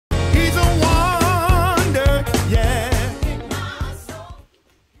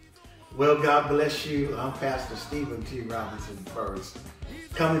Well, God bless you. I'm Pastor Stephen T. Robinson first,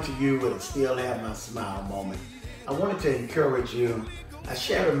 coming to you with a Still Have My Smile moment. I wanted to encourage you. I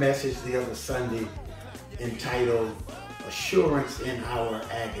shared a message the other Sunday entitled Assurance in Our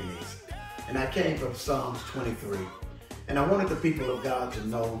Agonies. And I came from Psalms 23. And I wanted the people of God to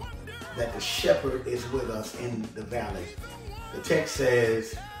know that the shepherd is with us in the valley. The text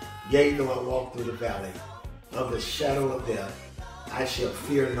says, "Yea, though I walk through the valley of the shadow of death, I shall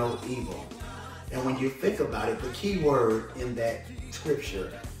fear no evil." And when you think about it, the key word in that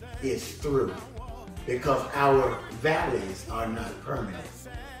scripture is through, because our valleys are not permanent.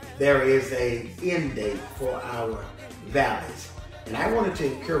 There is an end date for our valleys. And I wanted to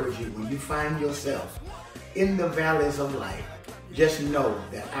encourage you, when you find yourself in the valleys of life, just know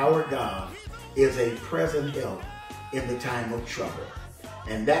that our God is a present help in the time of trouble.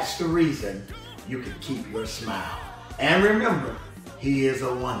 And that's the reason you can keep your smile. And remember, He is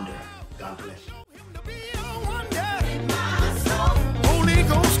a wonder. God bless you.